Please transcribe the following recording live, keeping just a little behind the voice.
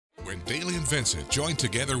when Dailey and Vincent join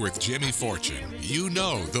together with Jimmy Fortune, you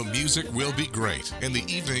know the music will be great and the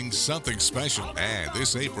evening something special. And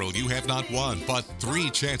this April, you have not one, but 3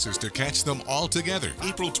 chances to catch them all together.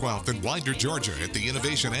 April 12th in Winder, Georgia at the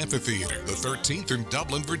Innovation Amphitheater. The 13th in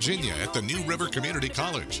Dublin, Virginia at the New River Community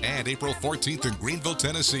College. And April 14th in Greeneville,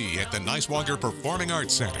 Tennessee at the Niswonger Performing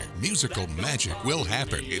Arts Center. Musical magic will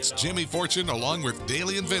happen. It's Jimmy Fortune along with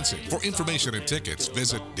Dailey and Vincent. For information and tickets,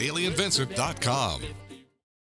 visit DaileyandVincent.com.